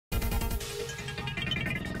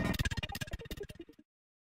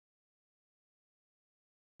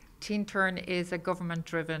Teen Turn is a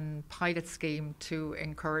government-driven pilot scheme to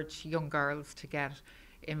encourage young girls to get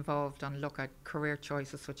involved and look at career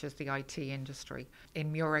choices such as the IT industry.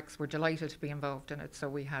 In Murex, we're delighted to be involved in it, so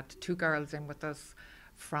we had 2 girls in with us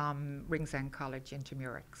from Ringsend College into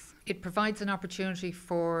Murex. It provides an opportunity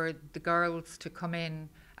for the girls to come in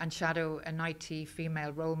and shadow an IT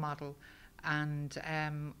female role model, and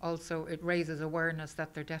also it raises awareness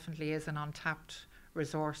that there definitely is an untapped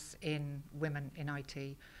resource in women in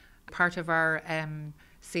IT. Part of our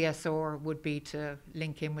CSR would be to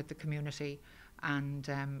link in with the community, and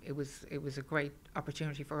it was a great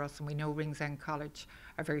opportunity for us, and we know Ringsend College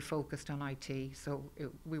are very focused on IT, so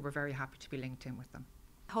we were very happy to be linked in with them.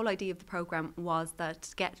 The whole idea of the programme was that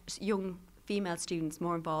to get young female students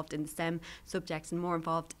more involved in the STEM subjects and more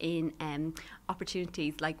involved in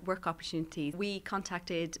opportunities like work opportunities. We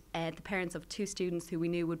contacted the parents of 2 students who we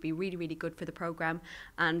knew would be really, really good for the programme,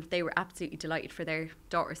 and they were absolutely delighted for their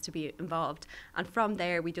daughters to be involved. And from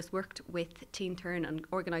there we just worked with Teen Turn and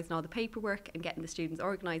organising all the paperwork and getting the students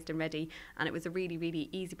organised and ready, and it was a really, really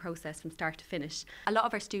easy process from start to finish. A lot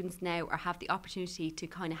of our students now have the opportunity to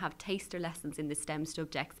kind of have taster lessons in the STEM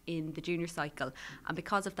subjects in the junior cycle, and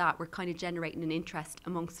because of that we're kind of generating an interest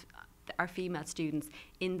amongst our female students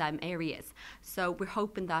in them areas. So we're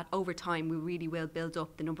hoping that over time we really will build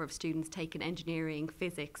up the number of students taking engineering,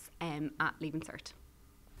 physics at Leaving Cert.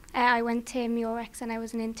 I went to Murex and I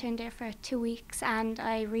was an intern there for 2 weeks, and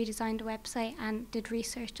I redesigned a website and did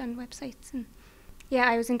research on websites. And yeah,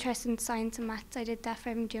 I was interested in science and maths. I did that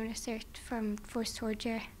from junior cert from first to 3rd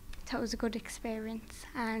year. That was a good experience,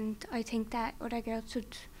 and I think that other girls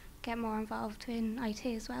should get more involved in IT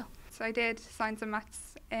as well. So I did science and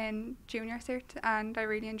maths in junior cert and I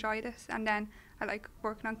really enjoyed it, and then I like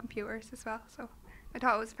working on computers as well, so I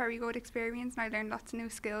thought it was a very good experience, and I learned lots of new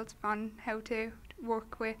skills on how to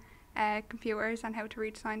work with computers and how to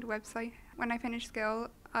redesign the website. When I finish school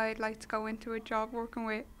I'd like to go into a job working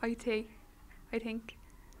with IT, I think,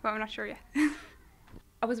 but I'm not sure yet.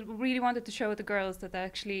 I really wanted to show the girls that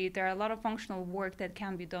actually there are a lot of functional work that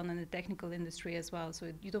can be done in the technical industry as well.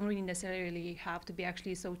 So you don't really necessarily have to be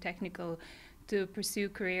actually so technical to pursue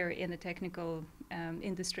career in the technical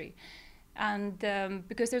industry. And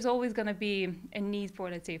because there's always going to be a need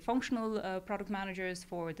for, let's say, functional product managers,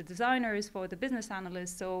 for the designers, for the business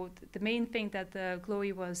analysts. So the main thing that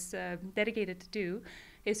Chloe was dedicated to do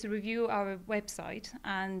is to review our website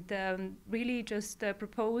and really just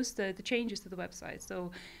propose the changes to the website.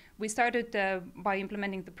 So we started by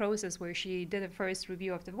implementing the process where she did a first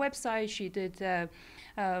review of the website, she did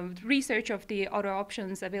research of the other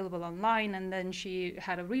options available online, and then she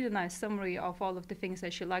had a really nice summary of all of the things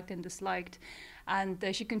that she liked and disliked. And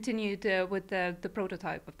she continued with the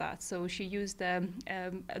prototype of that. So she used a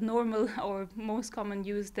normal or most common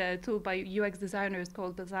used tool by UX designers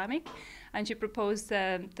called Balsamic, and she proposed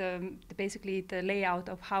basically the layout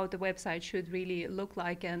of how the website should really look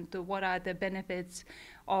like and what are the benefits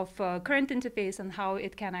of current interface and how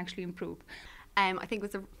it can actually improve. I think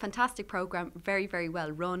it was a fantastic programme, very, very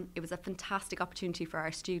well run. It was a fantastic opportunity for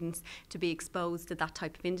our students to be exposed to that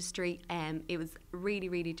type of industry. It was really,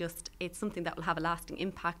 really it's something that will have a lasting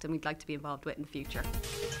impact and we'd like to be involved with in the future.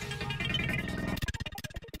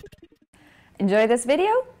 Enjoy this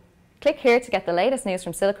video? Click here to get the latest news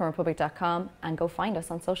from SiliconRepublic.com and go find us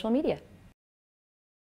on social media.